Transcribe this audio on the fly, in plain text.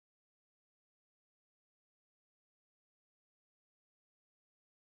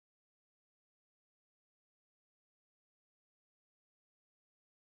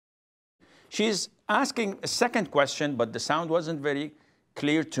she's asking a second question, but the sound wasn't very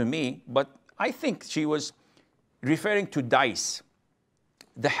clear to me. But I think she was referring to dice.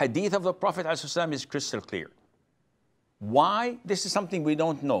 The hadith of the Prophet ﷺ is crystal clear. Why? This is something we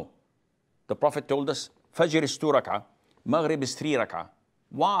don't know. The Prophet told us, Fajr is 2 rak'ah, Maghrib is 3 rak'ah.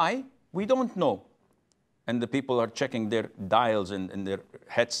 Why? We don't know. And the people are checking their dials and their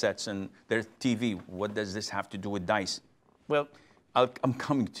headsets and their TV. What does this have to do with dice? Well, I'm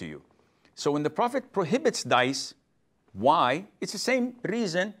coming to you. So when the Prophet prohibits dice, why? It's the same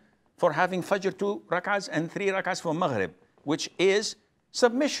reason for having Fajr 2 rak'ahs and 3 rak'ahs for Maghrib, which is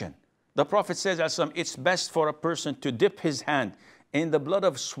submission. The Prophet says, it's best for a person to dip his hand in the blood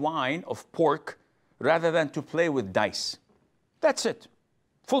of swine, of pork, rather than to play with dice. That's it.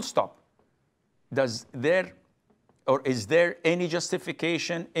 Full stop. Is there any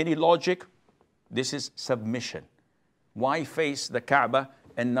justification, any logic? This is submission. Why face the Kaaba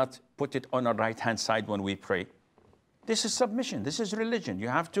and not put it on our right-hand side when we pray? This is submission. This is religion. You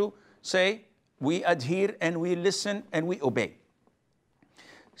have to say, we adhere and we listen and we obey.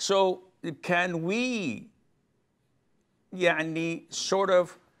 So can we sort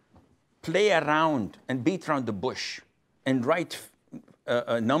of play around and beat around the bush and write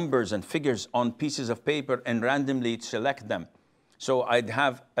numbers and figures on pieces of paper and randomly select them? So I'd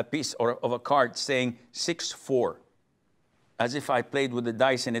have a piece of a card saying 6-4, as if I played with the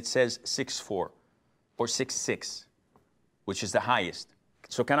dice and it says 6-4 or 6-6, which is the highest.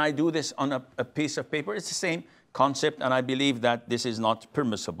 So can I do this on a piece of paper? It's the same concept, and I believe that this is not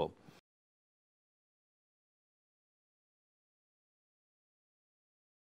permissible.